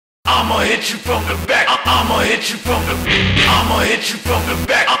I'ma hit you from the back. I'ma hit you from the. I'ma hit you from the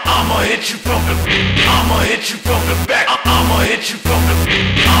back. I'ma hit you from the. I'ma hit you from the back. I'ma hit you from the.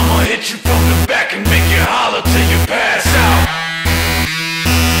 I'ma hit you from the back and make you holler till you pass out.